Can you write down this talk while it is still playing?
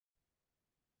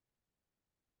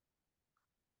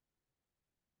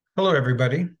Hello,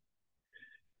 everybody.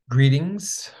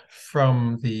 Greetings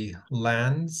from the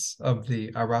lands of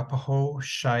the Arapaho,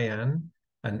 Cheyenne,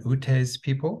 and Utes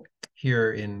people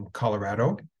here in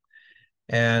Colorado.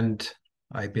 And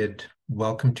I bid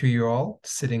welcome to you all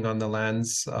sitting on the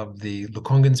lands of the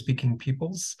Lekwungen-speaking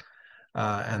peoples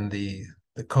and the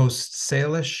Coast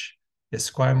Salish,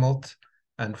 Esquimalt,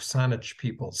 and Saanich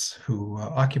peoples who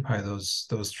occupy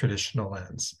those traditional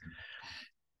lands.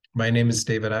 My name is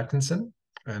David Atkinson,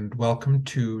 and welcome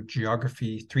to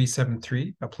Geography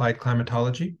 373, Applied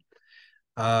Climatology.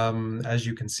 As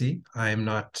you can see, I am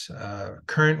not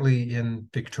currently in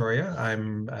Victoria.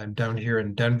 I'm down here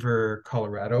in Denver,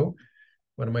 Colorado.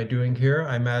 What am I doing here?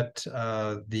 I'm at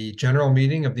the general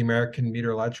meeting of the American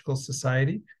Meteorological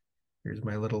Society. Here's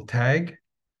my little tag,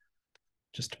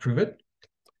 just to prove it.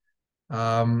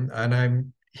 And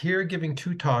I'm here giving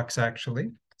two talks,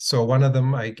 actually. So one of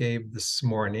them I gave this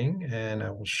morning, and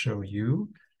I will show you.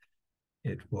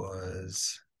 It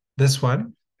was this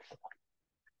one,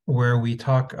 where we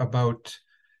talk about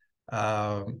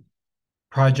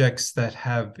projects that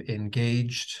have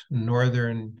engaged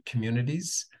northern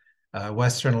communities,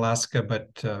 Western Alaska,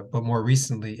 but more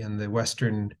recently in the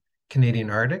Western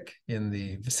Canadian Arctic, in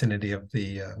the vicinity of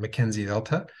the Mackenzie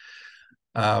Delta.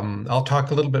 I'll talk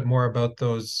a little bit more about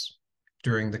those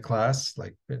during the class,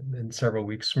 like in several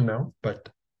weeks from now.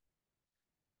 But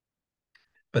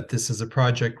this is a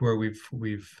project where we've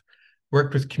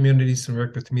worked with communities and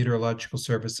worked with the Meteorological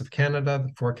Service of Canada,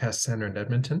 the Forecast Center in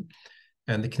Edmonton,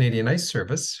 and the Canadian Ice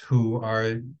Service, who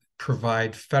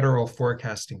provide federal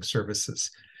forecasting services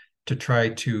to try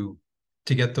to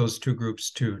get those two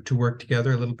groups to work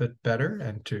together a little bit better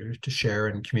and to share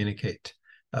and communicate.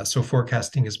 So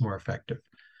forecasting is more effective.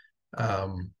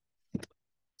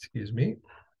 Excuse me.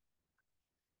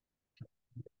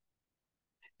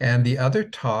 And the other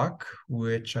talk,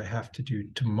 which I have to do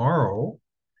tomorrow,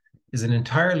 is an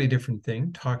entirely different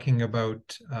thing, talking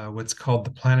about what's called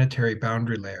the planetary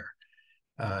boundary layer,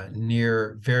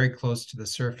 very close to the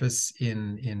surface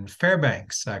in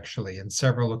Fairbanks, actually, in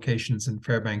several locations in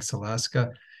Fairbanks,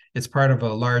 Alaska. It's part of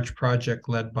a large project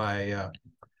led by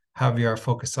Javier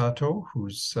Focasato,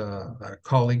 who's a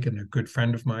colleague and a good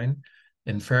friend of mine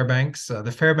in Fairbanks.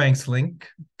 The Fairbanks link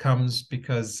comes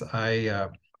because I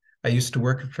used to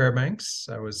work at Fairbanks.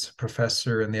 I was a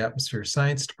professor in the atmosphere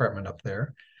science department up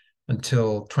there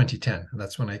until 2010. And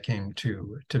that's when I came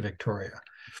to Victoria.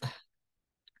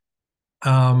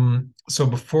 So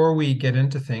before we get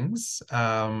into things,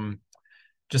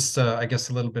 just I guess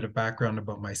a little bit of background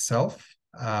about myself.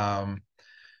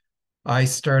 I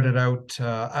started out,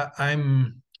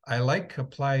 I like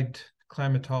applied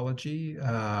climatology.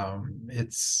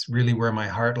 It's really where my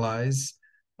heart lies.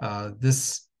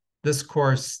 This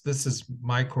course, this is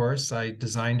my course. I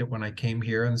designed it when I came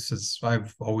here, and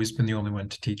I've always been the only one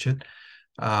to teach it.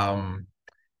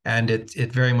 And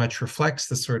it very much reflects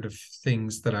the sort of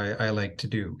things that I like to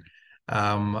do.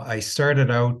 I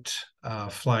started out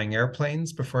flying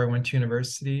airplanes before I went to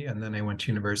university, and then I went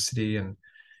to university and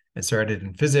started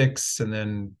in physics, and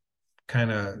then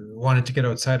kind of wanted to get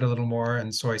outside a little more,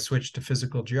 and so I switched to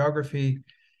physical geography,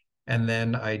 and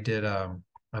then I did a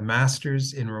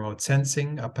master's in remote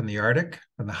sensing up in the Arctic,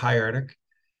 in the high Arctic.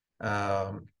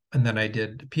 And then I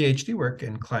did PhD work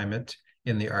in climate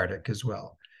in the Arctic as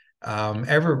well.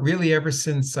 Ever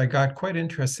since I got quite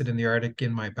interested in the Arctic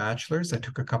in my bachelor's, I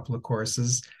took a couple of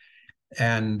courses.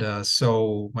 And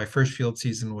so my first field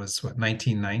season was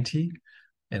 1990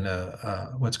 in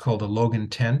what's called a Logan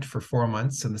tent for 4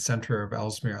 months in the center of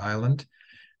Ellesmere Island.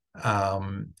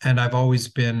 And I've always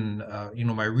been,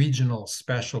 my regional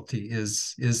specialty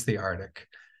is the Arctic,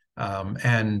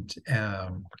 and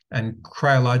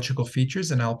cryological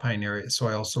features in alpine areas. So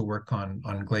I also work on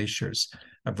glaciers.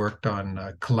 I've worked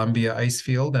on Columbia Ice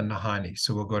Field and Nahanni.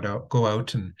 So we'll go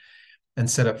out and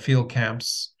set up field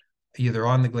camps either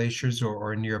on the glaciers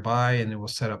or nearby, and then we'll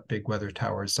set up big weather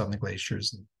towers on the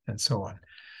glaciers and so on.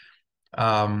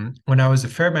 When I was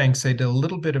at Fairbanks, I did a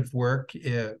little bit of work,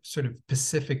 sort of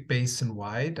Pacific Basin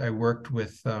wide. I worked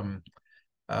with the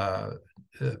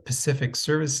Pacific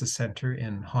Services Center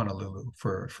in Honolulu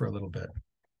for a little bit.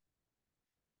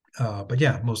 But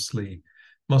yeah, mostly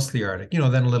Arctic.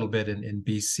 Then a little bit in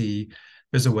BC.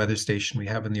 There's a weather station we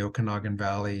have in the Okanagan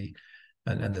Valley,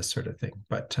 and this sort of thing.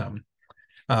 But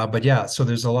yeah, so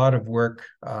there's a lot of work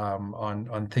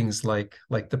on things like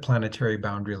the planetary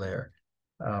boundary layer.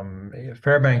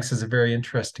 Fairbanks is a very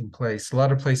interesting place. A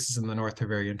lot of places in the north are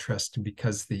very interesting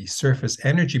because the surface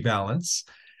energy balance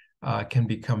can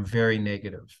become very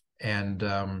negative. And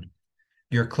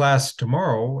your class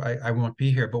tomorrow, I won't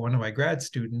be here, but one of my grad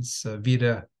students,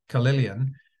 Vida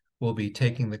Kalilian, will be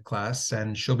taking the class,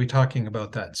 and she'll be talking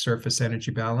about that surface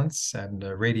energy balance and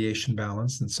radiation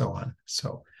balance and so on.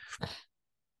 So,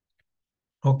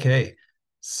 okay.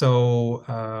 So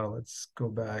let's go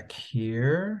back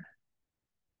here.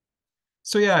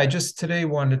 So yeah, I just today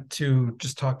wanted to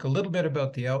just talk a little bit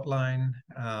about the outline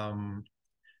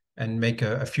and make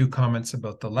a few comments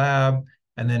about the lab,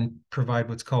 and then provide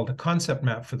what's called a concept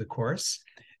map for the course,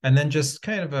 and then just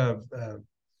kind of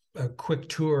a quick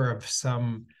tour of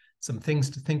some things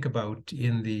to think about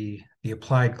in the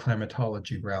applied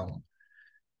climatology realm.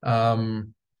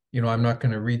 I'm not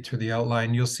going to read through the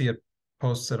outline. You'll see it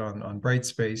posted on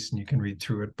Brightspace, and you can read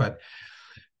through it. But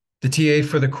the TA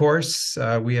for the course,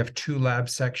 we have 2 lab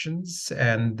sections,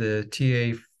 and the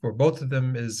TA for both of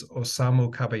them is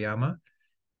Osamu Kabayama.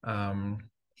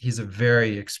 He's a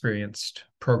very experienced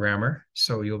programmer,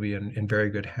 so you'll be in very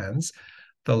good hands.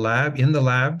 In the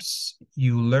labs,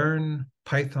 you learn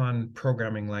Python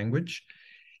programming language,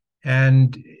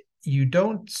 and you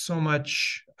don't so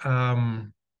much,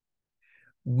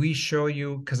 we show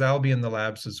you, because I'll be in the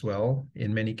labs as well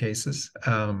in many cases.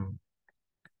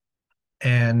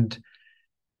 And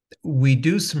we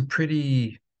do some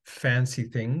pretty fancy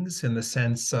things in the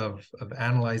sense of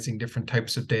analyzing different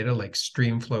types of data, like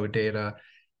stream flow data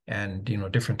and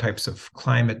different types of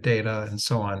climate data and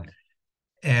so on.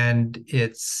 And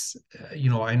it's,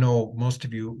 I know most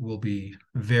of you will be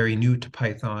very new to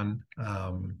Python,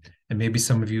 and maybe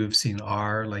some of you have seen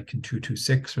R, like in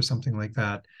 226 or something like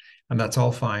that, and that's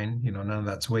all fine. None of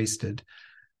that's wasted.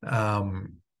 But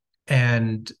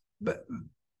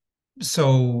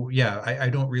so yeah, I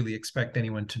don't really expect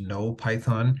anyone to know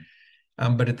Python,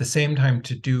 but at the same time,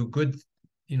 to do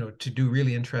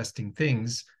really interesting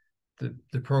things,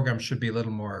 the program should be a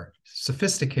little more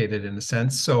sophisticated in a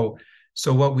sense.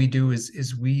 So what we do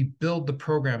is we build the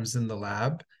programs in the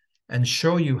lab and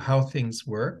show you how things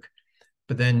work,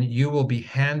 but then you will be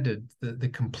handed the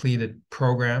completed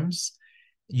programs.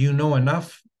 You know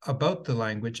enough about the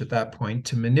language at that point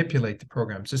to manipulate the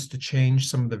programs, just to change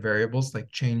some of the variables, like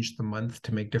change the month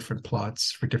to make different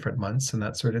plots for different months and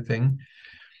that sort of thing.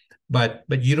 But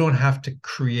you don't have to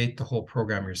create the whole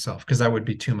program yourself, because that would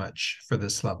be too much for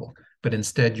this level. But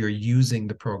instead, you're using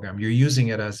the program. You're using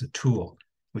it as a tool,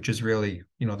 which is really,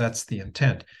 that's the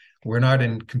intent. We're not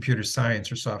in computer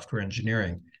science or software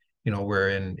engineering. We're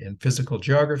in physical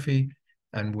geography,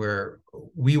 and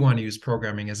we want to use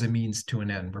programming as a means to an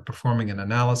end. We're performing an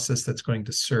analysis that's going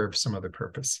to serve some other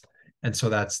purpose. And so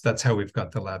that's how we've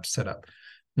got the lab set up.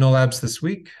 No labs this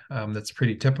week. That's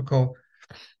pretty typical.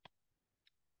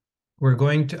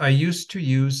 I used to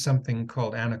use something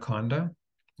called Anaconda.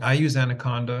 I use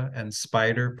Anaconda and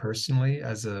Spider personally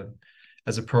as a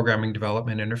programming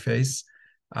development interface.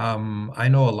 I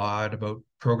know a lot about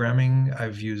programming.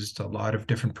 I've used a lot of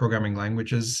different programming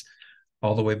languages,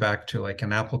 all the way back to like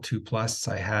an Apple II Plus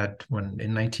I had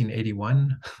in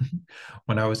 1981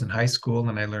 when I was in high school,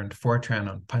 and I learned Fortran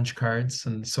on punch cards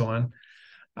and so on.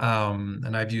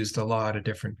 And I've used a lot of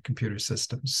different computer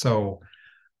systems. So,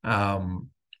 and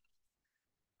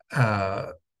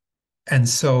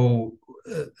so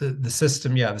the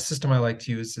system I like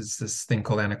to use is this thing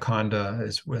called Anaconda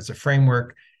as a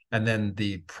framework, and then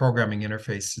the programming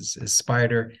interface is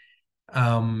Spider.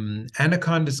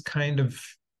 Anaconda is kind of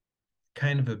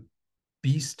a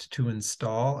beast to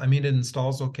install. I mean, it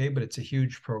installs okay, but it's a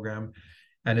huge program,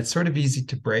 and it's sort of easy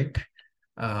to break.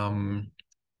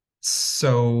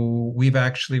 So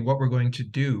what we're going to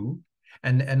do,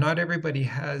 and not everybody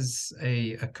has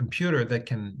a computer that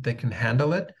can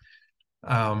handle it.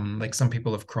 Like some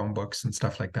people have Chromebooks and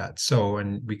stuff like that. So,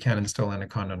 and we can install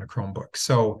Anaconda on a Chromebook.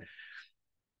 So,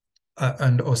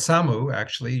 and Osamu,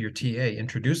 actually, your TA,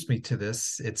 introduced me to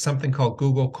this. It's something called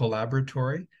Google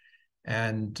Colaboratory.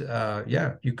 And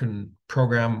you can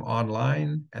program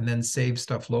online and then save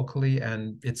stuff locally,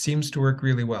 and it seems to work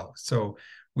really well. So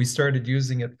we started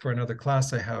using it for another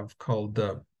class I have called,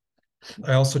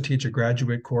 I also teach a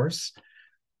graduate course,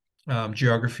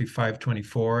 Geography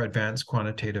 524, Advanced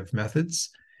Quantitative Methods.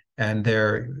 And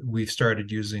there we've started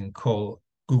using Google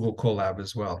Colab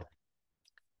as well.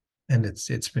 And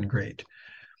it's been great.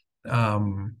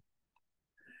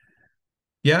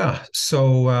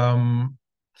 So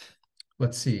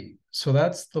let's see. So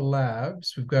that's the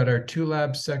labs. We've got our 2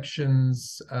 lab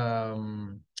sections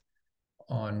on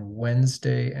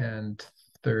Wednesday and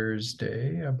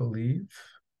Thursday, I believe.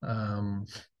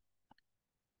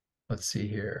 Let's see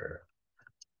here.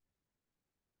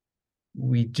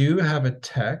 We do have a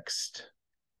text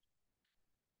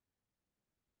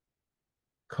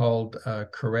called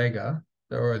Carrega,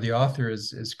 or the author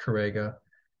is Carrega,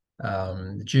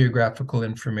 Geographical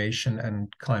Information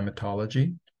and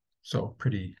Climatology. So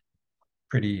pretty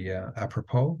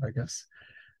apropos, I guess.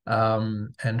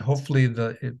 And hopefully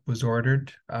it was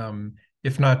ordered.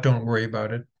 If not, don't worry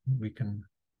about it.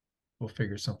 We'll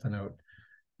figure something out.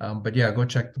 But yeah, go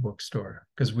check the bookstore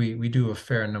because we do a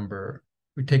fair number.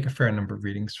 We take a fair number of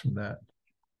readings from that.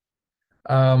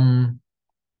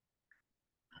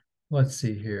 Let's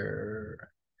see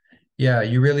here. Yeah,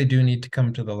 you really do need to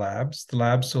come to the labs. The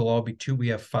labs will all be we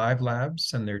have 5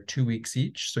 labs and they're 2 weeks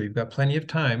each. So you've got plenty of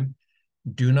time.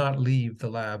 Do not leave the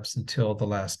labs until the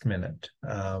last minute.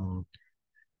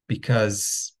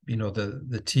 Because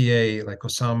the TA like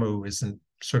Osamu isn't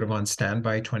sort of on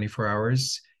standby 24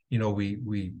 hours.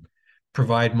 We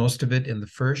provide most of it in the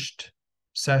first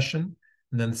session,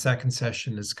 and then the second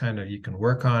session is kind of you can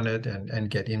work on it and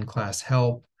get in-class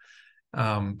help.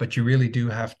 But you really do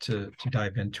have to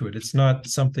dive into it. It's not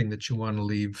something that you want to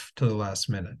leave to the last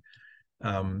minute,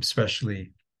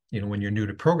 especially when you're new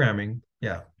to programming.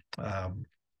 Yeah,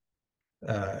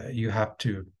 you have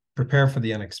to prepare for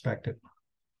the unexpected.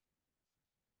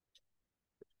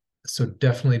 So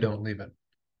definitely don't leave it.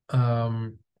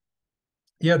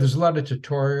 Yeah, there's a lot of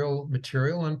tutorial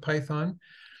material on Python.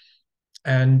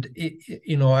 And,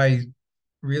 I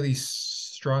really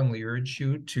strongly urge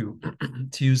you to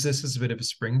use this as a bit of a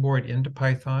springboard into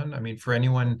Python. I mean, for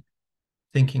anyone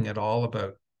thinking at all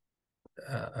about,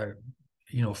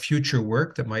 future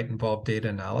work that might involve data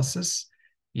analysis,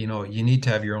 you need to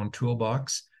have your own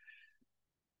toolbox.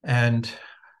 And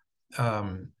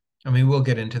I mean, we'll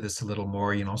get into this a little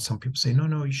more. Some people say,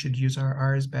 no, you should use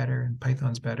R is better and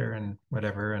Python's better and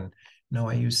whatever. And no,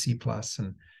 I use C+.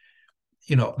 And,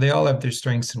 they all have their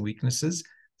strengths and weaknesses.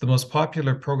 The most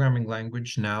popular programming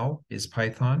language now is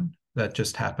Python. That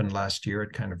just happened last year.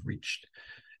 It kind of reached,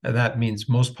 and that means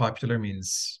most popular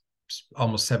means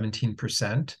almost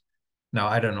 17%. Now,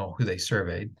 I don't know who they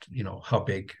surveyed, how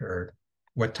big or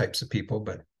what types of people,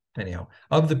 but anyhow,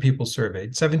 of the people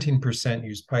surveyed, 17%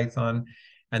 use Python.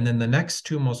 And then the next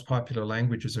 2 most popular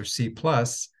languages are C+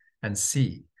 and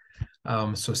C.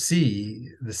 So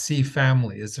the C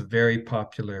family is a very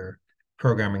popular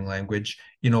programming language.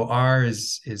 R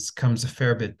comes a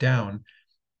fair bit down.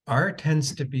 R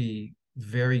tends to be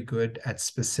very good at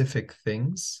specific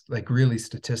things, like really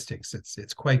statistics.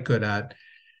 It's quite good at.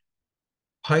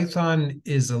 Python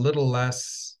is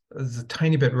is a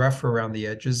tiny bit rougher around the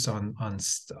edges on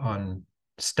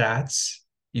stats.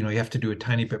 You have to do a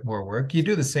tiny bit more work. You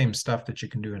do the same stuff that you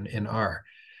can do in R,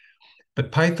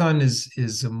 but Python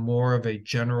is more of a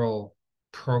general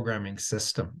programming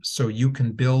system. So you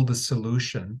can build a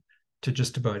solution to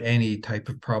just about any type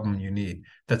of problem you need.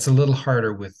 That's a little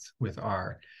harder with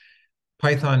R.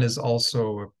 Python is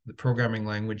also the programming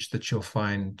language that you'll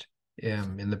find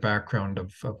in the background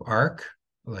of Arc,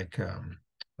 like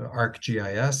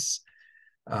ArcGIS.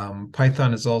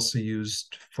 Python is also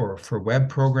used for web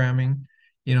programming.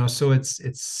 So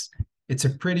it's a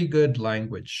pretty good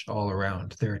language all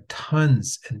around. There are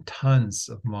tons and tons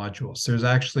of modules. There's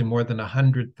actually more than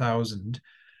 100,000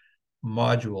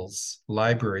 modules,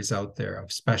 libraries out there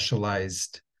of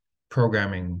specialized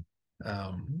programming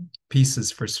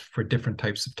pieces for different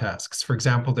types of tasks. For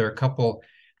example, there are a couple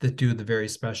that do the very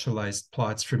specialized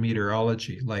plots for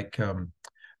meteorology, like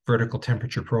vertical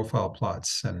temperature profile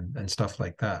plots and stuff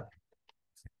like that.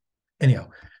 Anyhow,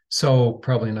 so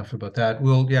probably enough about that.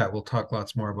 We'll talk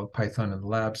lots more about Python in the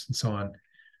labs and so on.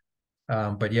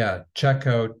 But yeah, check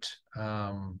out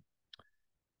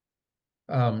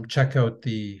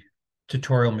the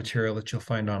tutorial material that you'll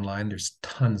find online. There's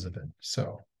tons of it.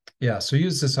 So yeah, so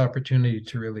use this opportunity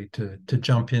to really to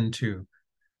jump into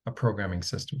a programming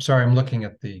system. Sorry, I'm looking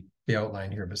at the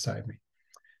outline here beside me.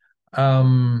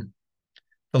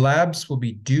 The labs will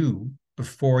be due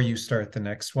before you start the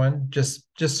next one, just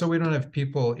so we don't have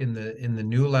people in the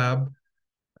new lab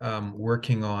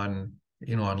working on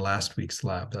on last week's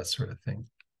lab, that sort of thing.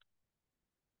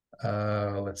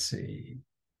 Let's see.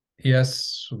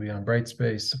 Yes, we'll be on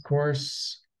Brightspace, of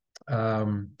course.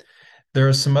 There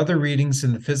are some other readings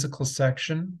in the physical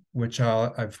section, which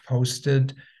I've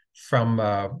posted from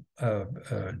a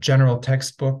general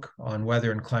textbook on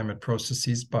weather and climate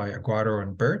processes by Aguado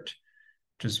and Burt,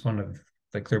 which is one of,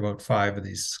 like, there are about 5 of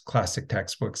these classic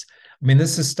textbooks. I mean,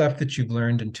 this is stuff that you've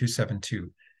learned in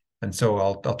 272. And so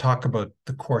I'll talk about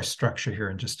the course structure here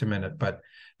in just a minute, but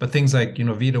things like,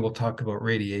 Vita will talk about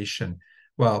radiation.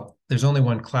 Well, there's only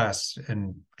one class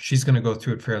and she's going to go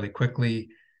through it fairly quickly.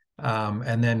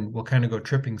 And then we'll kind of go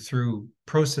tripping through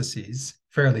processes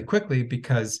fairly quickly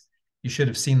because you should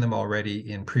have seen them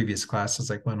already in previous classes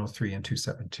like 103 and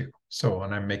 272. So,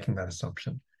 and I'm making that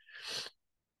assumption.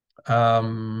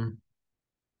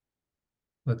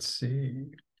 Let's see.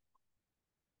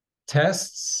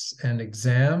 Tests and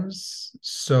exams.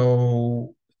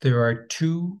 So there are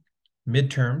two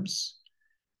midterms.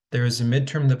 There is a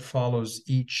midterm that follows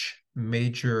each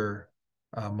major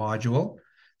module.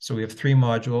 So we have three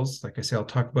modules. Like I say, I'll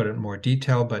talk about it in more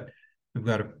detail, but we've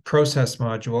got a process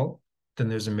module, then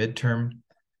there's a midterm.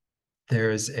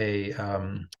 There's a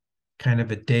kind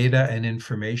of a data and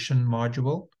information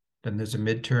module, then there's a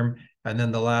midterm, and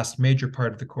then the last major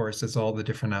part of the course is all the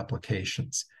different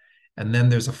applications. And then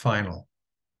there's a final,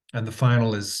 and the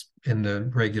final is in the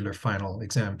regular final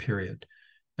exam period,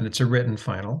 and it's a written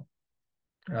final.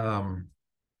 None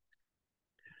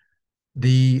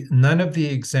of the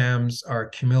exams are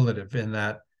cumulative in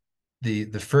that the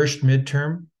first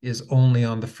midterm is only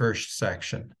on the first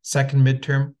section. Second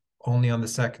midterm, only on the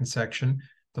second section.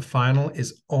 The final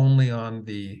is only on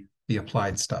the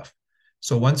applied stuff.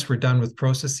 So once we're done with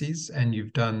processes and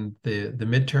you've done the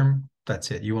midterm,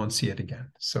 that's it. You won't see it again.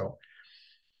 So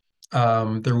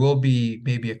there will be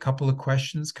maybe a couple of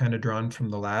questions kind of drawn from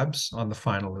the labs on the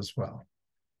final as well.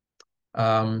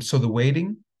 So the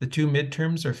weighting, the two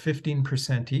midterms are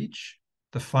 15% each.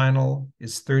 The final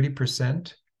is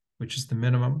 30%, which is the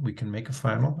minimum we can make a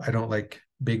final. I don't like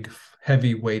big,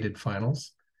 heavy weighted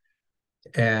finals.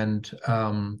 And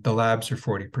the labs are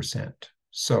 40%.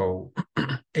 So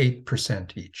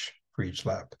 8% each for each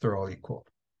lab. They're all equal.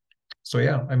 So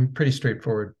yeah, I'm pretty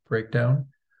straightforward breakdown.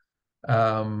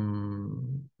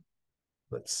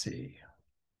 Let's see.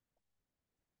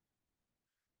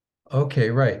 Okay,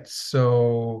 right.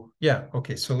 So yeah,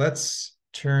 okay. So let's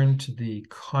turn to the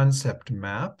concept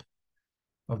map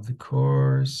of the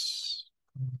course.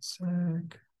 One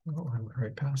sec. Oh, I went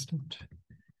right past it.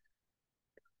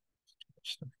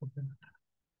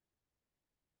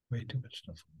 Way too much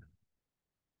stuff.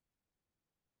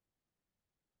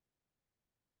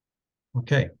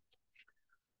 Okay.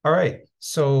 All right.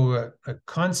 So a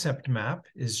concept map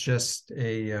is just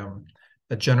a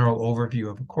general overview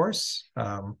of a course.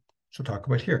 So talk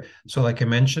about here. So like I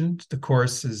mentioned, the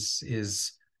course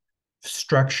is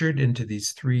structured into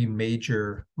these three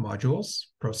major modules: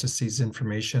 processes,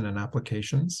 information, and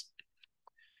applications.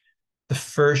 The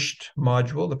first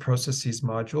module, the processes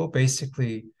module,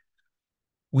 basically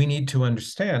we need to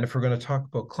understand, if we're going to talk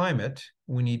about climate,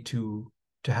 we need to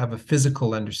have a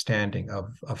physical understanding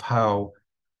of how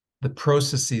the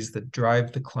processes that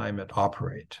drive the climate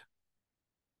operate.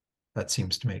 That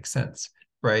seems to make sense,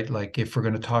 right? Like if we're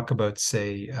going to talk about,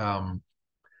 say,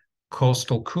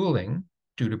 coastal cooling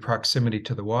due to proximity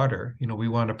to the water, we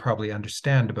want to probably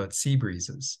understand about sea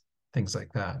breezes, things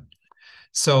like that.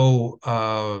 So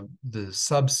the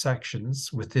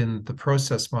subsections within the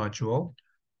process module,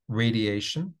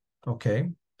 radiation, okay.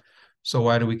 So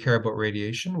why do we care about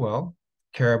radiation? Well,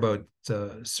 care about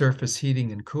surface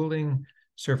heating and cooling,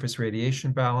 surface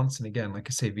radiation balance. And again, like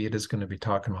I say, Vita is going to be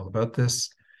talking all about this.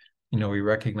 We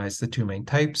recognize the two main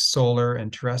types, solar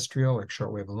and terrestrial, like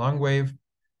shortwave and longwave.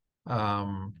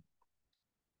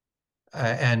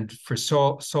 And for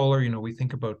solar, we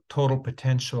think about total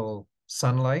potential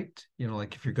sunlight.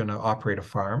 Like if you're going to operate a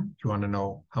farm, you want to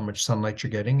know how much sunlight you're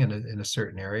getting in a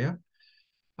certain area.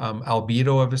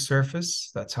 Albedo of a surface,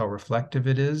 that's how reflective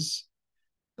it is.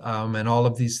 And all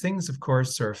of these things, of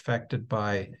course, are affected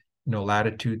by,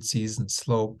 latitude, season,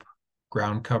 slope,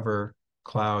 ground cover,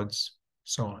 clouds,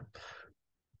 so on.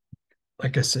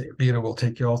 Like I say, Vita will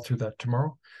take you all through that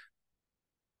tomorrow.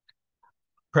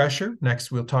 Pressure.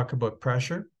 Next, we'll talk about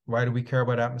pressure. Why do we care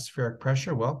about atmospheric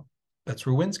pressure? Well, that's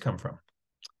where winds come from.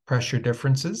 Pressure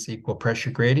differences equal pressure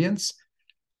gradients.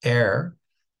 Air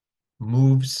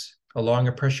moves along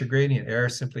a pressure gradient. Air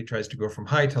simply tries to go from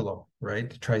high to low, right?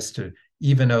 It tries to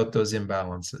even out those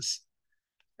imbalances.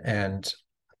 And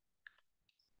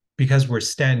because we're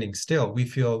standing still, we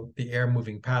feel the air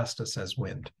moving past us as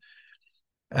wind.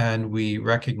 And we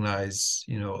recognize,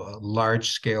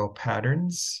 large scale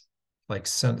patterns like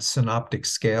synoptic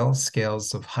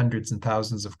scales of hundreds and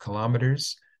thousands of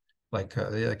kilometers, like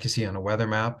you see on a weather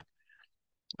map.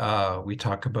 We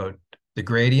talk about the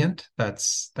gradient.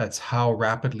 That's how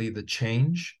rapidly the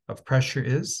change of pressure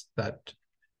is. That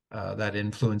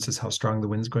influences how strong the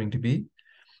wind's going to be,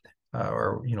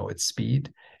 or its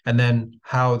speed. And then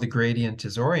how the gradient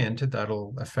is oriented,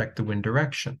 that'll affect the wind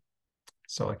direction.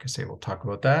 So like I say, we'll talk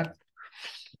about that.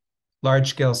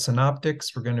 Large-scale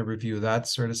synoptics, we're going to review that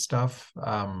sort of stuff,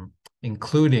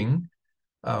 including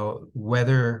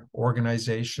weather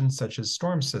organizations such as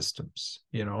storm systems,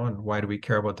 and why do we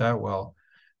care about that? Well,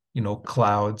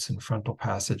 clouds and frontal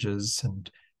passages and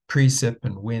precip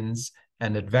and winds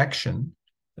and advection.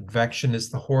 Advection is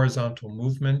the horizontal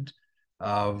movement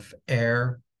of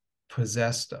air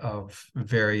possessed of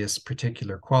various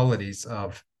particular qualities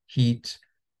of heat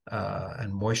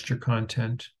and moisture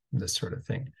content, this sort of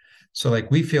thing. So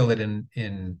like we feel that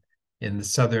in the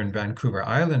southern Vancouver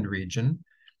Island region,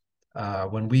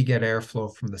 when we get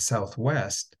airflow from the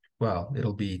southwest, well,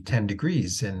 it'll be 10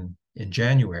 degrees in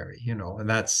January, you know, and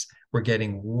that's, we're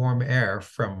getting warm air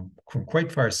from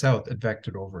quite far south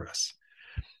advected over us.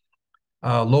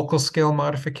 Local scale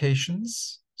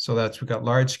modifications. So that's, we got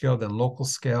large scale, then local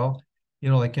scale, you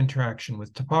know, like interaction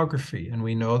with topography. And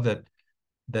we know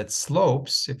that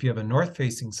slopes, if you have a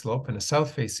north-facing slope and a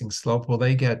south-facing slope, well,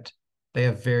 they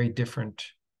have very different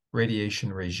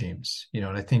radiation regimes, you know,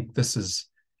 and I think this is,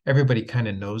 everybody kind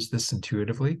of knows this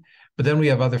intuitively. But then we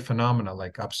have other phenomena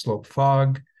like upslope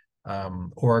fog,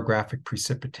 orographic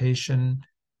precipitation,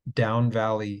 down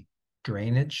valley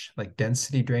drainage, like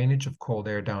density drainage of cold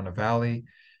air down a valley,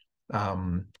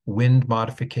 wind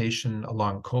modification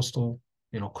along coastal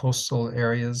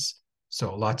areas.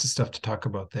 So lots of stuff to talk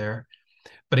about there.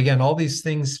 But again, all these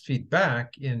things feed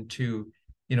back into,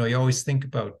 you know, you always think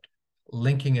about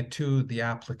linking it to the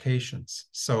applications.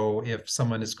 So if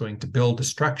someone is going to build a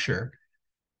structure,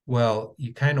 well,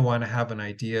 you kind of want to have an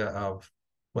idea of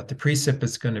what the precip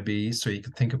is going to be, so you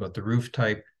can think about the roof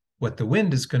type, what the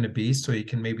wind is going to be, so you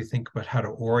can maybe think about how to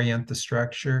orient the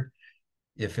structure.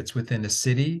 If it's within a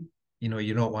city, you know,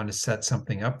 you don't want to set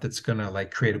something up that's going to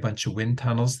like create a bunch of wind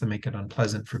tunnels that make it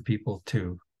unpleasant for people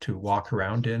to walk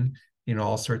around in, you know,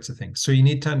 all sorts of things. So you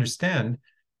need to understand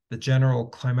the general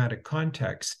climatic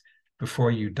context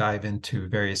before you dive into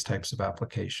various types of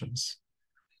applications.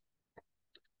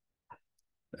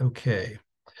 Okay,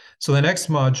 so the next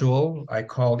module I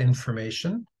called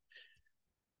information.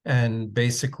 And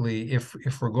basically, if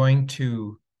we're going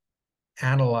to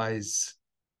analyze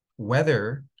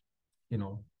weather, you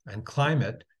know, and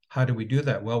climate, how do we do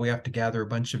that? Well, we have to gather a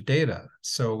bunch of data.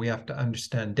 So we have to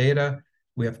understand data.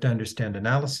 We have to understand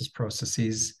analysis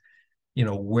processes. You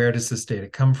know, where does this data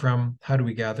come from? How do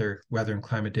we gather weather and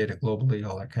climate data globally,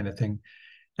 all that kind of thing.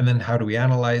 And then how do we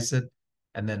analyze it?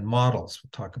 And then models,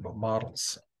 we'll talk about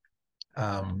models.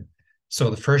 So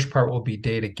the first part will be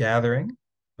data gathering,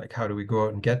 like how do we go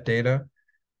out and get data?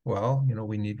 Well, you know,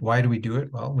 why do we do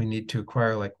it? Well, we need to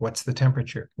acquire, like, what's the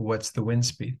temperature? What's the wind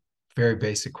speed? Very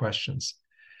basic questions.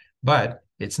 But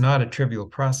it's not a trivial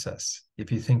process.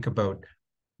 If you think about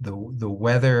the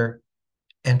weather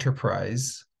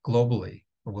enterprise globally,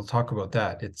 we'll talk about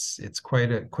that. It's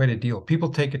quite a deal. People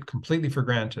take it completely for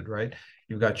granted, right?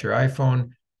 You've got your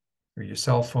iPhone or your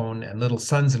cell phone and little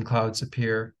suns and clouds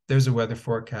appear. There's a weather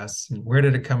forecast. And where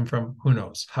did it come from? Who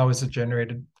knows? How is it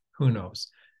generated? Who knows?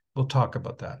 We'll talk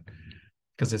about that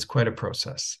because it's quite a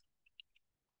process.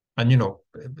 And, you know,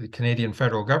 the Canadian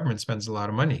federal government spends a lot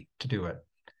of money to do it.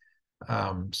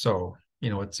 So, you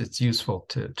know, it's useful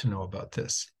to know about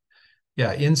this.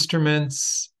 Yeah,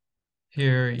 instruments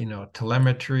here, you know,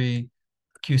 telemetry,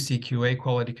 QC/QA,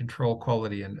 quality control,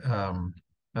 quality and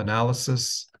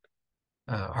analysis,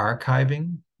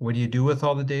 archiving. What do you do with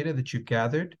all the data that you've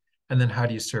gathered? And then how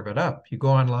do you serve it up? You go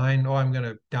online, oh, I'm going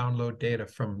to download data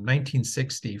from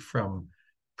 1960 from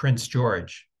Prince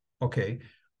George. Okay,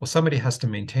 well, somebody has to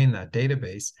maintain that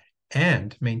database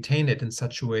and maintain it in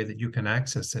such a way that you can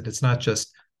access it. It's not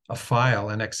just a file,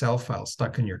 an Excel file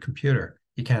stuck in your computer.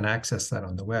 You can't access that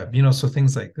on the web. You know, so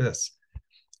things like this.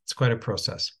 It's quite a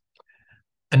process.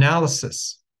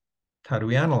 Analysis. How do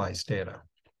we analyze data?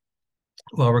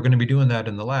 Well, we're going to be doing that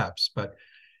in the labs, but,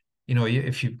 you know,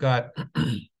 if you've got,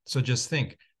 so just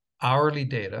think, hourly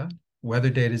data, weather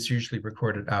data is usually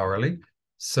recorded hourly.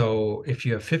 So if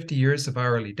you have 50 years of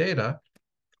hourly data,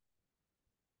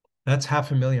 that's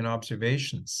 500,000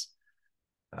 observations.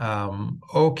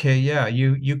 Okay, yeah,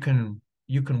 you can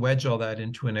wedge all that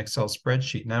into an Excel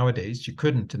spreadsheet nowadays. You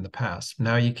couldn't in the past.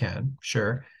 Now you can,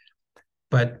 sure,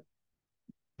 but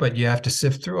you have to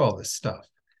sift through all this stuff.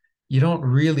 You don't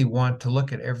really want to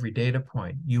look at every data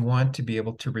point. You want to be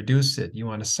able to reduce it. You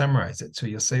want to summarize it. So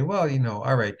you'll say, well, you know,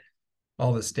 all right,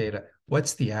 all this data,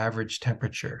 what's the average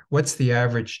temperature? What's the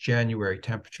average January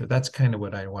temperature? That's kind of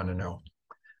what I want to know.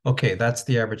 Okay, that's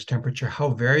the average temperature.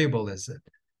 How variable is it?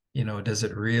 You know, does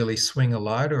it really swing a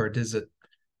lot, or does it,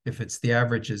 if it's the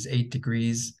average is 8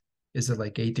 degrees, is it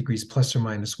like 8 degrees plus or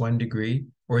minus 1 degree?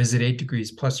 Or is it 8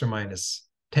 degrees plus or minus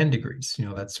 10 degrees? You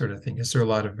know, that sort of thing. Is there a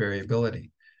lot of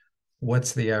variability?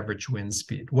 What's the average wind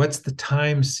speed? What's the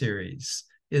time series?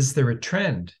 Is there a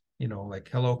trend? You know, like,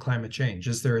 hello, climate change.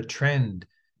 Is there a trend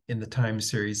in the time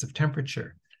series of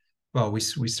temperature? Well, we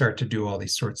start to do all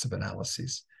these sorts of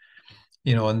analyses.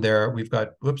 You know, and there we've got,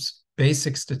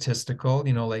 basic statistical,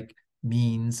 you know, like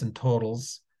means and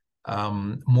totals.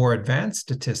 more advanced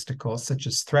statistical, such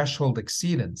as threshold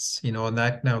exceedance, and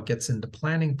that now gets into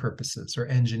planning purposes or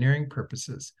engineering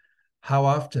purposes. How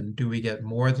often do we get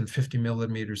more than 50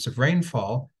 millimeters of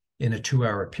rainfall in a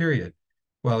 2-hour period?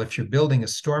 Well, if you're building a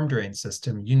storm drain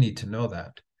system, you need to know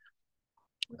that.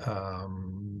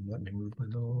 Let me move my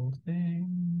little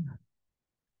thing.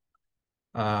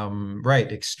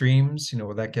 Right, extremes,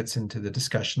 that gets into the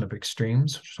discussion of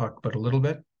extremes, which we'll talk about a little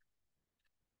bit.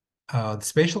 The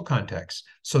spatial context.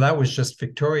 So that was just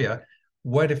Victoria.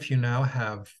 What if you now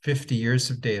have 50 years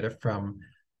of data from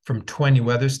 20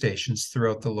 weather stations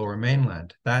throughout the Lower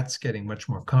Mainland? That's getting much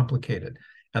more complicated.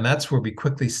 And that's where we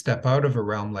quickly step out of a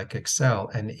realm like Excel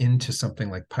and into something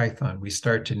like Python. We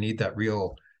start to need that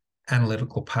real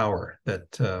analytical power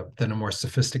that a more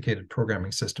sophisticated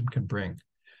programming system can bring.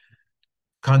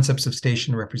 Concepts of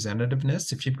station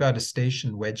representativeness. If you've got a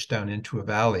station wedged down into a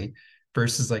valley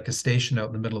versus like a station out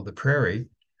in the middle of the prairie,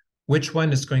 which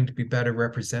one is going to be better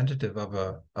representative of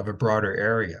a broader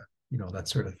area? That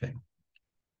sort of thing.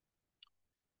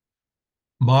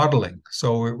 Modeling.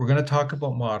 So we're going to talk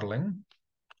about modeling.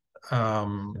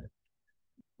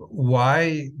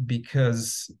 Why?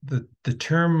 Because the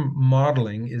term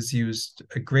modeling is used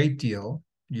a great deal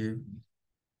in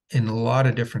a lot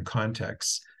of different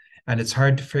contexts, and it's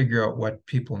hard to figure out what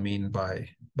people mean by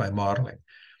modeling.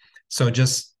 So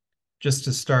just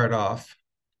to start off,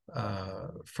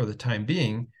 for the time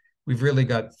being, we've really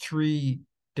got 3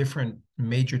 different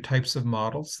major types of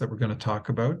models that we're going to talk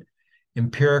about.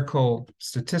 Empirical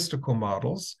statistical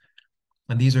models,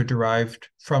 and these are derived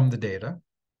from the data.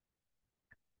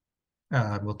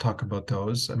 We'll talk about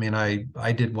those. I mean,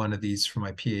 I did one of these for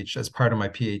my PhD, as part of my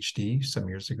PhD some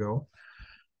years ago.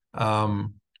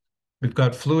 We've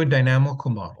got fluid dynamical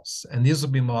models, and these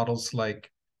will be models like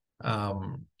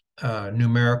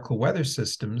numerical weather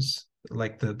systems,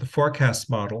 like the forecast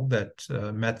model that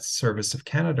Met Service of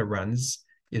Canada runs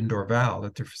in Dorval,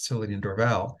 at their facility in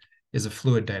Dorval, is a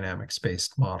fluid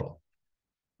dynamics-based model.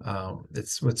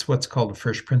 It's what's called a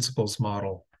first principles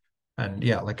model. And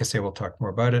yeah, like I say, we'll talk more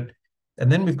about it.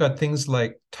 And then we've got things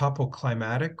like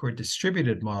topoclimatic or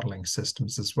distributed modeling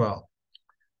systems as well.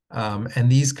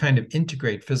 And these kind of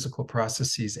integrate physical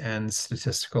processes and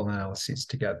statistical analyses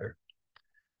together.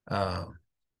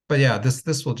 But yeah,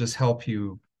 this will just help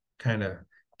you kind of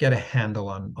get a handle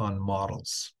on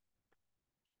models.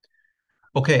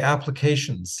 Okay,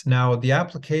 applications. Now, the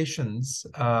applications,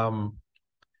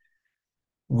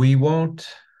 we won't,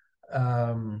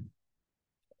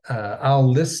 I'll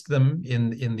list them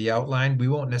in the outline. We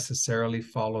won't necessarily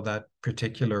follow that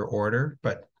particular order,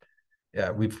 but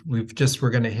yeah, we're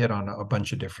going to hit on a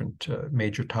bunch of different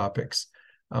major topics.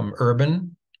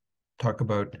 Urban, talk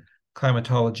about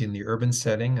climatology in the urban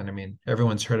setting. And I mean,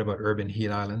 everyone's heard about urban heat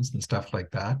islands and stuff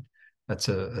like that. That's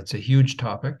a huge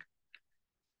topic.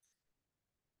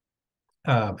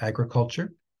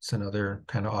 Agriculture, it's another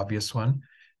kind of obvious one.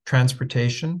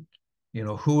 Transportation,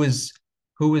 who is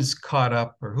caught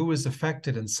up or who is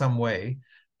affected in some way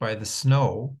by the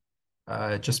snow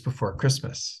just before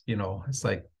Christmas. It's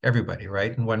like everybody,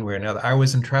 right? In one way or another. I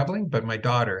wasn't traveling, but my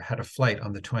daughter had a flight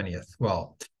on the 20th.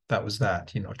 Well, that was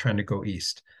that, trying to go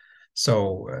east.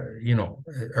 So,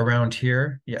 around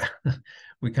here, yeah,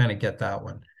 we kind of get that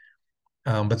one.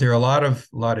 But there are a lot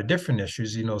of different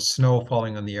issues. Snow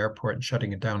falling on the airport and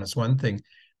shutting it down is one thing,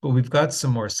 but we've got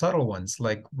some more subtle ones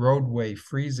like roadway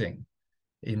freezing,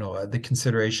 the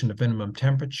consideration of minimum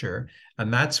temperature.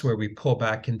 And that's where we pull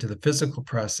back into the physical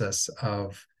process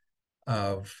of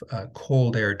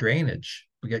cold air drainage.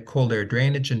 We get cold air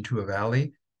drainage into a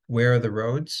valley. Where are the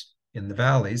roads? In the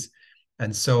valleys.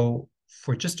 And so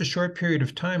for just a short period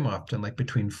of time, often like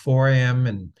between 4 a.m.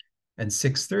 and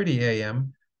 6:30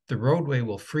 a.m., the roadway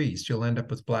will freeze. You'll end up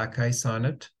with black ice on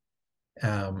it.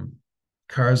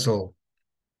 Cars will,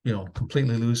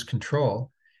 completely lose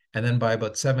control. And then by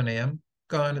about 7 a.m.,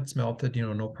 gone, it's melted,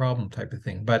 no problem type of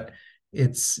thing. But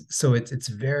it's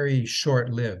very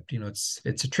short-lived.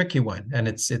 It's a tricky one, and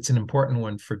it's an important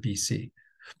one for BC.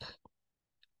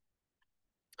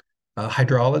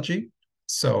 Hydrology,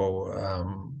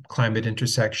 so climate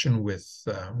intersection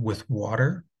with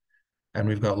water, and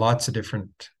we've got lots of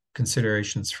different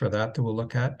considerations for that we'll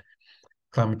look at.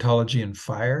 Climatology and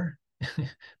fire.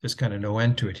 There's kind of no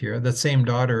end to it here. The same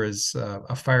daughter is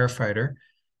a firefighter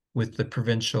with the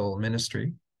provincial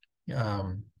ministry.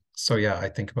 So yeah, I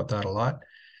think about that a lot.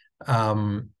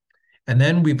 And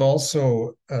then we've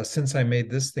also, since I made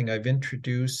this thing, I've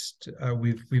introduced,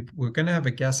 we're going to have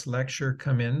a guest lecture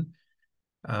come in,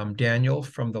 Daniel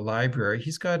from the library.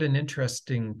 He's got an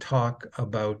interesting talk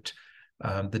about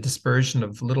the dispersion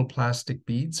of little plastic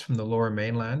beads from the lower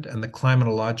mainland, and the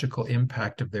climatological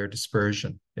impact of their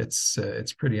dispersion. It's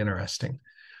pretty interesting.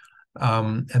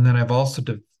 And then I've also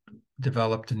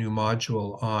developed a new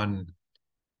module on,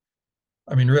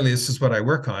 I mean, really, this is what I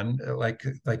work on.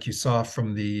 Like you saw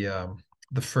from the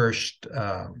first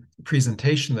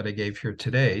presentation that I gave here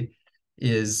today,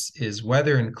 is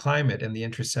weather and climate and the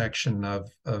intersection of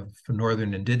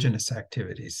northern indigenous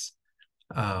activities,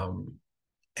 and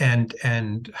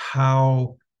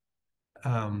how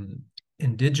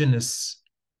indigenous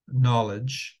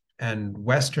knowledge and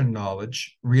Western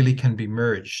knowledge really can be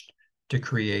merged to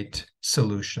create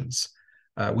solutions.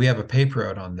 We have a paper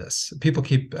out on this. People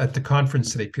keep at the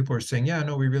conference today, people are saying, yeah,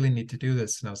 no, we really need to do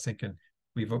this. And I was thinking,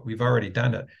 we've already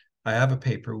done it. I have a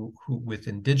paper with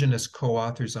indigenous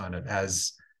co-authors on it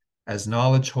as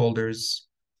knowledge holders,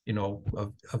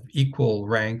 of equal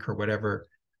rank or whatever,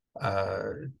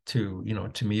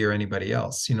 to me or anybody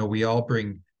else. We all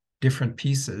bring different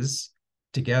pieces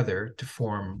together to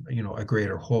form, a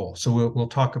greater whole. So we'll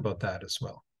talk about that as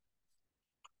well.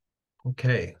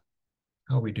 Okay,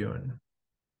 how are we doing?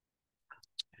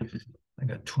 I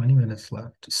got 20 minutes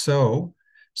left. So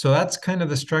that's kind of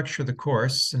the structure of the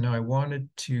course. And now I wanted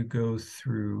to go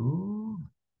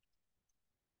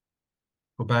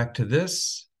back to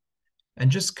this and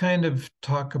just kind of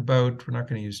talk about, we're not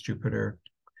going to use Jupyter,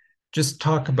 just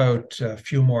talk about a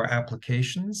few more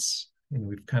applications.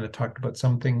 We've kind of talked about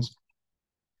some things.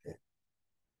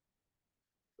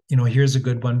 Here's a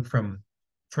good one from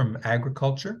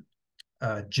agriculture,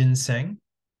 ginseng,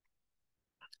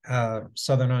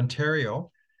 Southern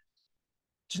Ontario.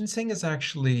 Ginseng is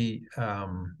actually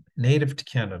native to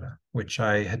Canada, which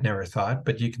I had never thought,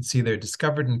 but you can see they're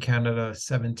discovered in Canada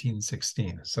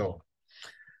 1716. So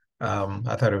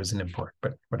I thought it was an import,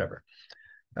 but whatever.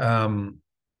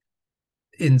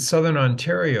 In Southern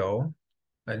Ontario,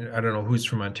 I don't know who's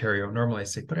from Ontario. Normally I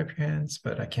say, put up your hands,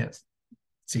 but I can't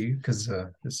see because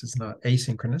this is not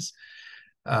asynchronous.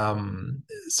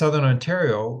 Southern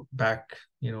Ontario, back,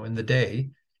 in the day,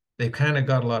 they've kind of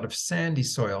got a lot of sandy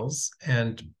soils,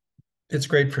 and it's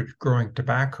great for growing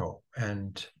tobacco.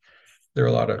 And there are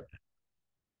a lot of,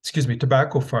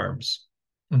 tobacco farms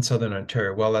in Southern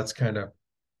Ontario. Well, that's kind of,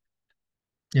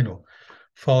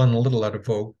 fallen a little out of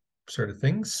vogue sort of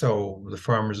thing. So the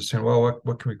farmers are saying, well,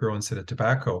 what can we grow instead of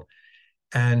tobacco?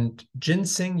 And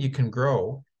ginseng you can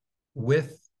grow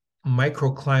with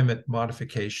microclimate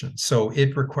modification. So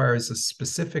it requires a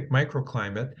specific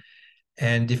microclimate.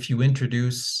 And if you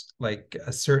introduce like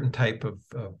a certain type of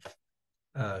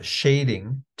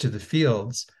shading to the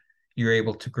fields, you're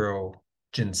able to grow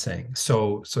ginseng.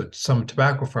 So some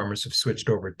tobacco farmers have switched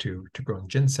over to growing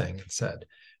ginseng instead,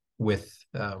 with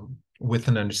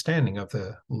an understanding of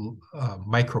the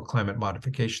microclimate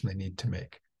modification they need to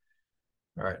make.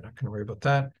 All right, not going to worry about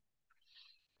that.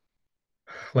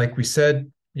 Like we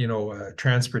said,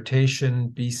 transportation,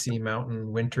 BC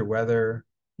mountain, winter weather,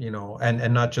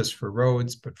 and not just for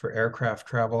roads, but for aircraft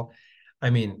travel. I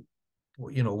mean,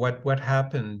 what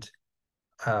happened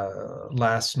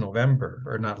last November,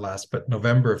 or not last, but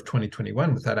November of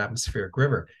 2021 with that atmospheric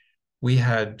river. We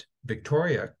had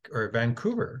Victoria or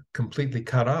Vancouver completely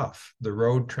cut off the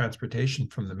road transportation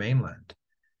from the mainland.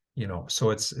 So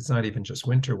it's not even just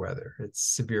winter weather, it's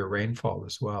severe rainfall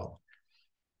as well.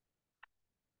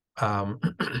 Right?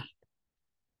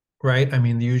 I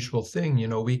mean, the usual thing,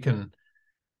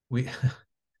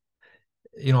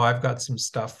 I've got some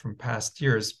stuff from past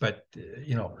years, but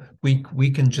we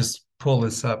can just pull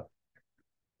this up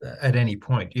at any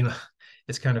point.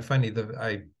 It's kind of funny that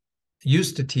I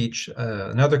used to teach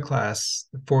another class,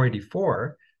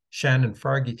 484. Shannon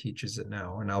Fargy teaches it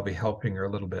now, and I'll be helping her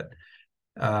a little bit.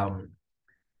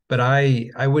 But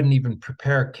I wouldn't even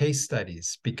prepare case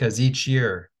studies because each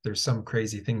year there's some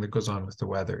crazy thing that goes on with the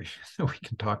weather that we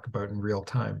can talk about in real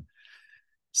time.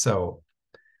 So,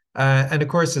 and of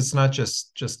course, it's not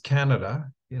just Canada.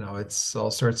 It's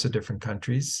all sorts of different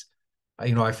countries.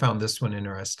 I found this one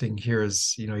interesting.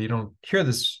 Here's, you don't hear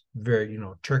this very,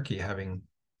 Turkey having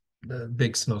the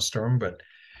big snowstorm, but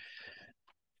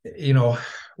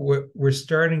we're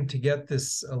starting to get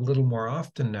this a little more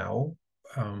often now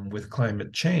with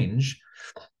climate change.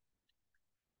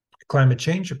 Climate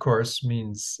change, of course,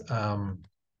 means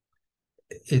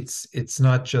it's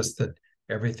not just that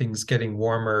everything's getting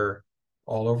warmer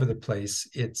all over the place.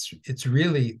 It's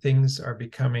really, things are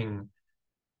becoming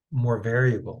more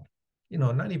variable.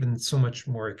 Not even so much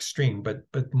more extreme, but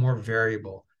more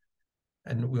variable.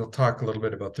 And we'll talk a little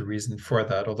bit about the reason for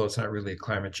that, although it's not really a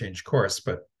climate change course.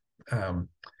 But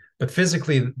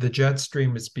physically, the jet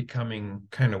stream is becoming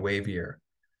kind of wavier.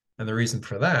 And the reason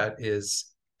for that is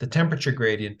the temperature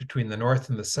gradient between the north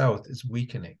and the south is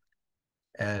weakening.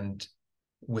 And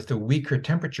with a weaker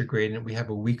temperature gradient, we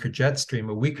have a weaker jet stream.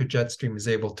 A weaker jet stream is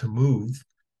able to move,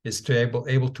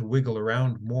 able to wiggle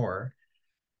around more.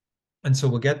 And so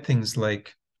we'll get things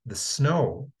like the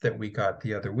snow that we got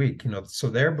the other week. So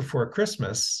there before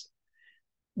Christmas,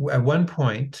 at one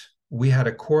point, we had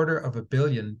 250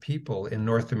 million people in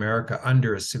North America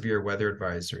under a severe weather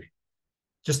advisory,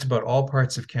 just about all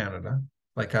parts of Canada.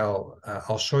 Like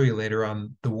I'll show you later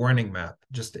on the warning map.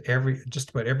 Just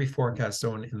about every forecast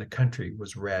zone in the country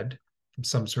was red from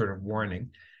some sort of warning,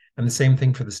 and the same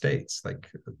thing for the States.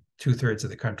 Like 2/3 of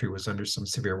the country was under some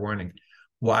severe warning.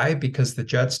 Why? Because the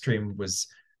jet stream was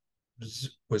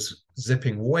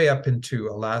zipping way up into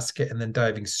Alaska and then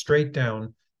diving straight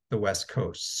down the West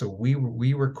Coast. So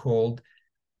we were cold.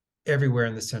 Everywhere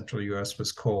in the central US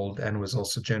was cold and was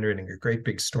also generating a great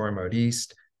big storm out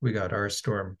east. We got our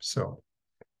storm. So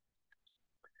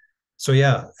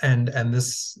yeah, and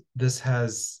this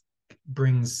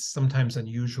brings sometimes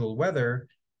unusual weather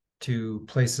to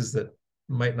places that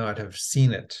might not have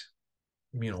seen it,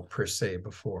 per se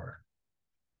before.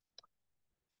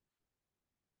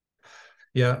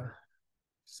 Yeah,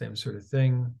 same sort of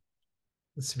thing.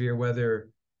 The severe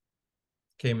weather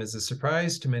came as a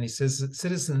surprise to many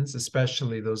citizens,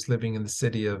 especially those living in the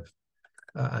city of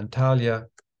Antalya,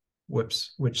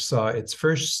 which saw its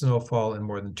first snowfall in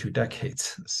more than 2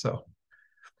 decades. So,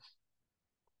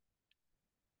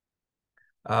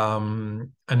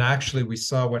 and actually, we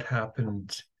saw what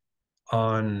happened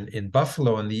in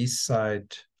Buffalo on the east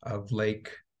side of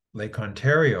Lake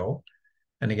Ontario.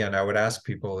 And again, I would ask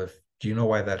people, do you know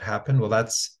why that happened? Well,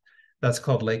 that's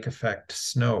called lake effect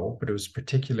snow, but it was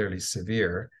particularly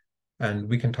severe. And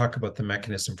we can talk about the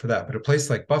mechanism for that. But a place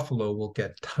like Buffalo will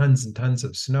get tons and tons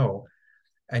of snow.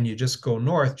 And you just go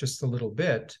north just a little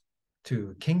bit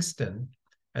to Kingston,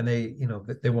 and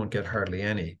they won't get hardly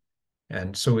any.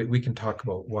 And so we can talk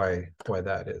about why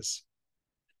that is.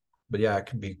 But yeah, it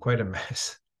can be quite a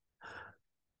mess.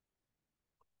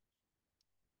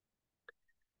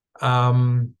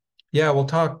 Yeah, we'll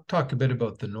talk a bit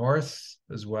about the north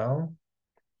as well.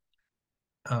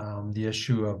 The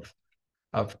issue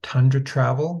of tundra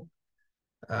travel.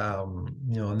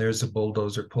 And there's a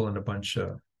bulldozer pulling a bunch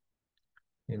of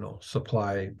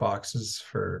supply boxes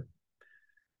for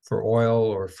oil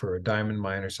or for a diamond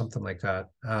mine or something like that.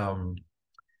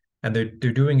 And they're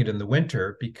doing it in the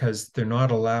winter because they're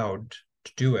not allowed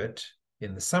to do it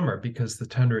in the summer because the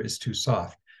tundra is too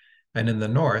soft. And in the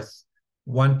north,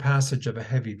 one passage of a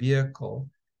heavy vehicle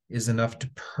is enough to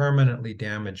permanently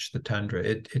damage the tundra.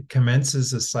 It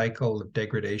commences a cycle of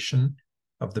degradation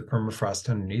of the permafrost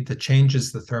underneath. It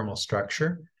changes the thermal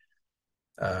structure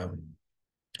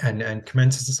and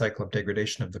commences a cycle of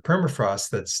degradation of the permafrost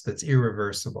that's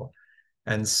irreversible.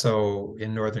 And so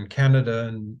in northern Canada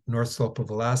and North Slope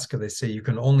of Alaska, they say you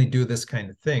can only do this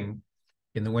kind of thing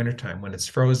in the wintertime when it's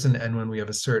frozen and when we have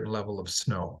a certain level of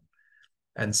snow.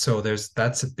 And so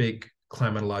that's a big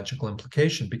climatological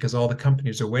implication because all the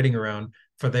companies are waiting around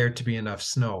for there to be enough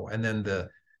snow. And then the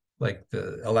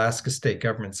Alaska state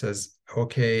government says,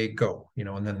 okay, go,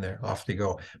 and then they're off they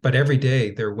go. But every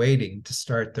day they're waiting to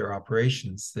start their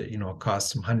operations that,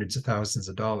 cost them hundreds of thousands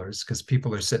of dollars because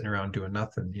people are sitting around doing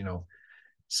nothing,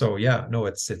 So yeah, no,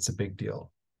 it's a big deal.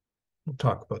 We'll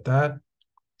talk about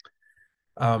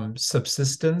that.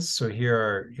 Subsistence. So here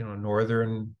are,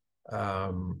 northern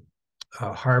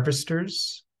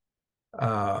harvesters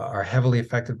are heavily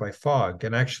affected by fog.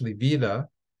 And actually Vida,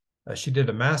 she did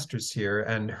a master's here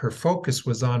and her focus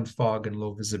was on fog and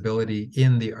low visibility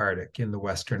in the Arctic, in the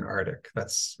Western Arctic.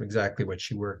 That's exactly what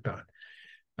she worked on.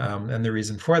 And the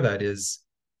reason for that is,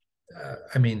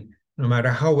 no matter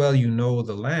how well you know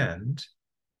the land,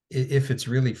 if it's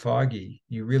really foggy,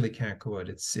 you really can't go out.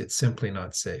 It's simply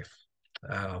not safe.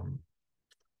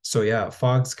 So yeah,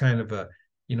 fog's kind of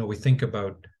we think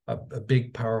about a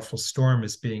big, powerful storm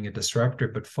as being a disruptor,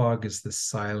 but fog is this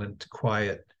silent,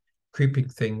 quiet, creeping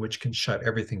thing which can shut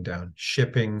everything down.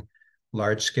 Shipping,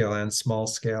 large scale and small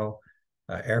scale,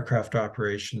 aircraft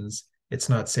operations. It's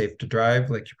not safe to drive.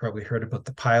 Like you probably heard about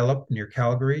the pileup near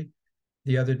Calgary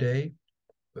the other day,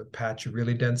 a patch of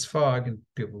really dense fog and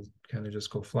people kind of just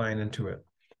go flying into it.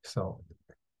 So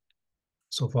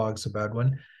fog's a bad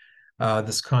one.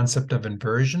 This concept of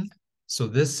inversion. So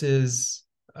this is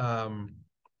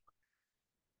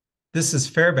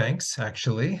Fairbanks,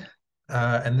 actually.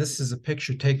 And this is a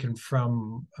picture taken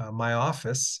from my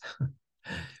office.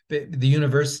 The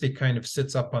university kind of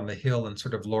sits up on the hill and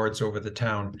sort of lords over the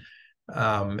town.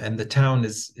 And the town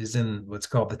is in what's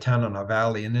called the Tanana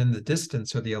Valley. And in the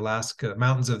distance are the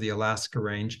mountains of the Alaska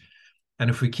Range. And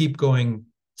if we keep going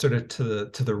sort of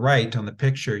to the right on the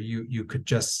picture, you could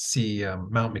just see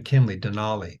Mount McKinley,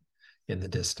 Denali in the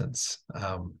distance.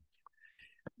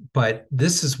 But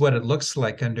this is what it looks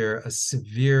like under a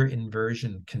severe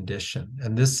inversion condition.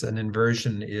 And an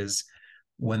inversion is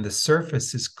when the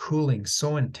surface is cooling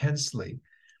so intensely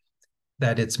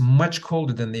that it's much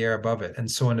colder than the air above it. And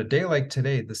so on a day like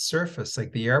today, the surface,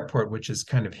 like the airport, which is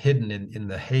kind of hidden in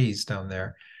the haze down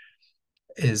there,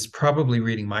 is probably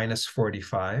reading minus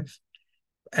 45.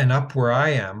 And up where I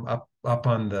am, up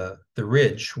on the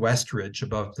ridge, West Ridge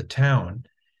above the town,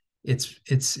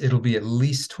 it'll be at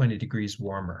least 20 degrees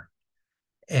warmer.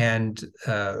 And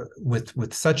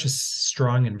with such a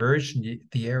strong inversion,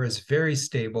 the air is very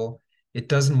stable. It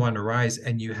doesn't want to rise,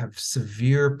 and you have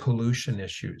severe pollution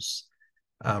issues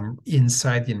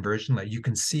inside the inversion layer. You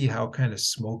can see how kind of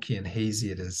smoky and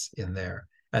hazy it is in there.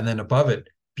 And then above it,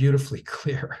 beautifully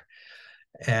clear.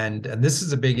 And this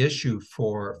is a big issue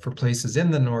for places in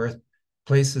the north,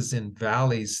 places in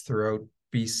valleys throughout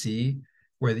BC,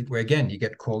 where again, you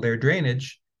get cold air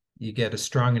drainage, you get a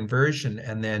strong inversion,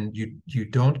 and then you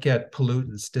don't get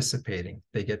pollutants dissipating.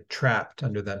 They get trapped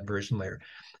under that inversion layer.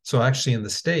 So actually in the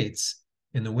States,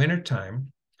 in the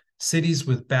wintertime, cities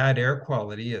with bad air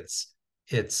quality, it's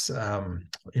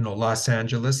Los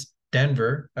Angeles,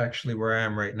 Denver, actually where I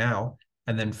am right now,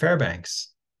 and then Fairbanks.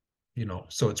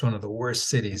 So it's one of the worst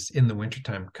cities in the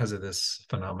wintertime because of this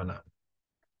phenomena.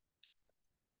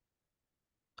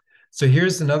 So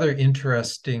here's another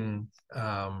interesting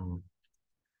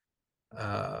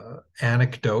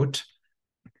anecdote.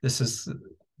 This is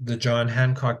the John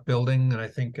Hancock building, and I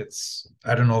think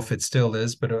I don't know if it still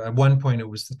is, but at one point it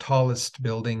was the tallest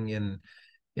building in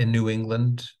New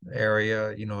England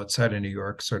area, outside of New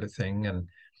York sort of thing. And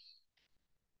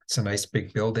it's a nice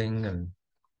big building, and,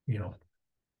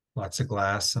 lots of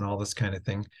glass and all this kind of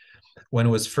thing. When it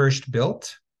was first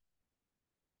built,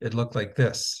 it looked like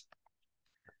this.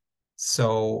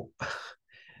 So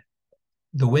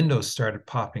the windows started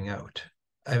popping out.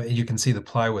 You can see the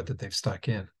plywood that they've stuck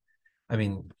in. I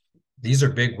mean, these are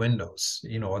big windows,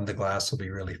 and the glass will be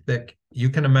really thick. You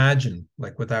can imagine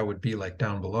like what that would be like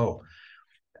down below.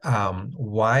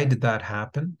 Why did that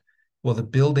happen? Well, the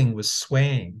building was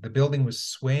swaying. The building was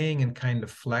swaying and kind of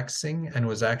flexing, and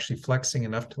was actually flexing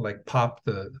enough to like pop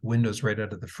the windows right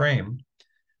out of the frame.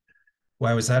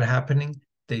 Why was that happening?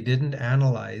 They didn't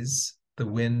analyze the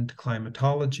wind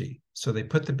climatology. So they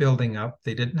put the building up.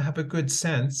 They didn't have a good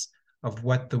sense of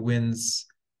what the winds,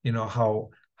 how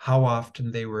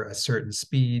often they were a certain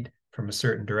speed from a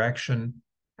certain direction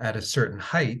at a certain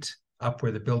height up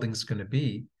where the building's going to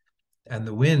be. And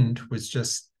the wind was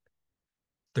just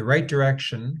the right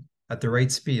direction at the right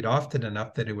speed, often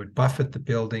enough that it would buffet the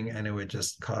building and it would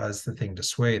just cause the thing to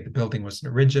sway. The building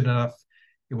wasn't rigid enough.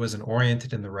 It wasn't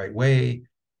oriented in the right way,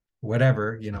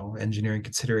 whatever, engineering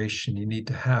consideration you need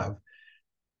to have.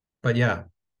 But yeah,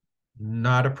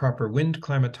 not a proper wind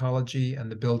climatology, and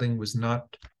the building was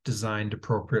not designed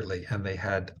appropriately, and they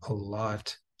had a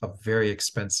lot of very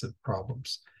expensive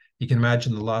problems. You can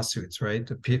imagine the lawsuits, right?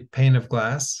 A pane of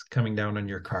glass coming down on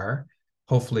your car,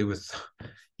 hopefully with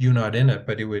you not in it,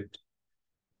 but it would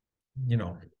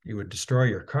destroy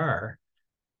your car,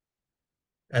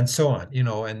 and so on,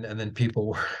 and then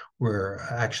people were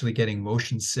actually getting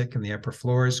motion sick in the upper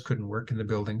floors, couldn't work in the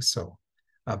building. So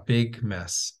a big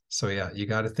mess. So yeah, you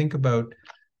got to think about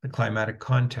the climatic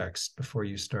context before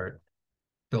you start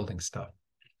building stuff.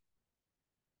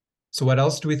 So what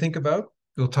else do we think about?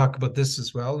 We'll talk about this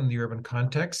as well in the urban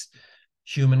context.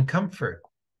 Human comfort,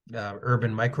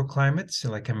 urban microclimates.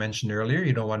 Like I mentioned earlier,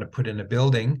 you don't want to put in a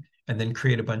building and then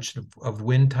create a bunch of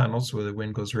wind tunnels where the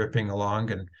wind goes ripping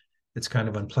along and it's kind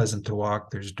of unpleasant to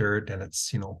walk. There's dirt and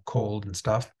it's, cold and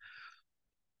stuff.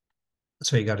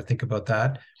 So you got to think about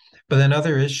that. But then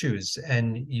other issues,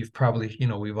 and you've probably,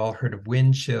 we've all heard of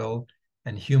wind chill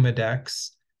and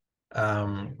humidex.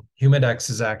 Humidex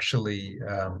is actually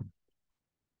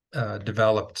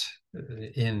developed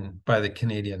by the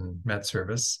Canadian Met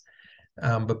Service.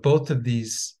 But both of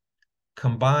these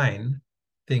combine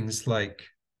things like,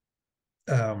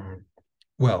 in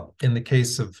the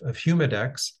case of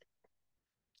humidex,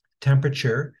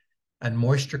 temperature and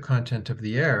moisture content of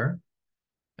the air.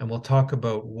 And we'll talk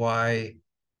about why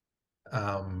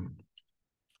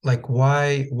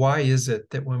is it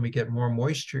that when we get more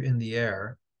moisture in the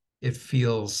air, it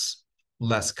feels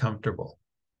less comfortable?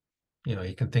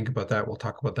 You can think about that. We'll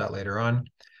talk about that later on.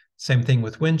 Same thing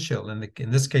with wind chill. In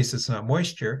this case, it's not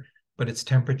moisture, but it's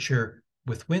temperature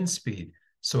with wind speed.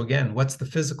 So again, what's the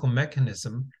physical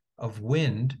mechanism of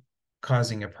wind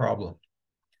causing a problem?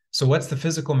 So what's the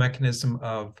physical mechanism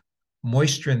of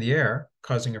moisture in the air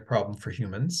causing a problem for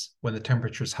humans when the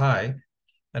temperature is high,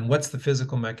 and what's the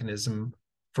physical mechanism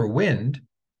for wind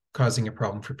causing a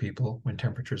problem for people when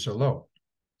temperatures are low.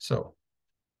 So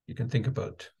you can think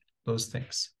about those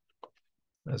things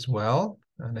as well.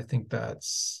 And I think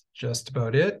that's just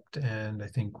about it. And I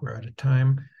think we're out of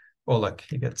time. Oh, look,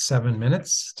 you get 7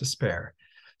 minutes to spare.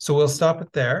 So we'll stop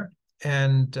it there.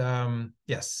 And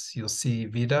yes, you'll see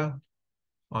Vida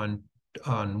on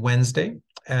Wednesday.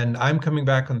 And I'm coming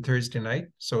back on Thursday night.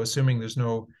 So assuming there's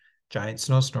no giant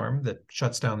snowstorm that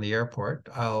shuts down the airport,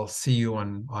 I'll see you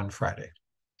on Friday.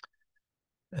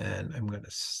 And I'm going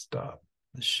to stop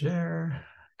the share.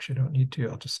 Actually, I don't need to.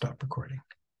 I'll just stop recording.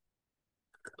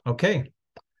 Okay.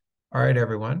 All right,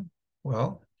 everyone.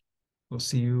 Well, we'll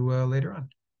see you later on.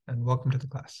 And welcome to the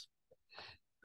class.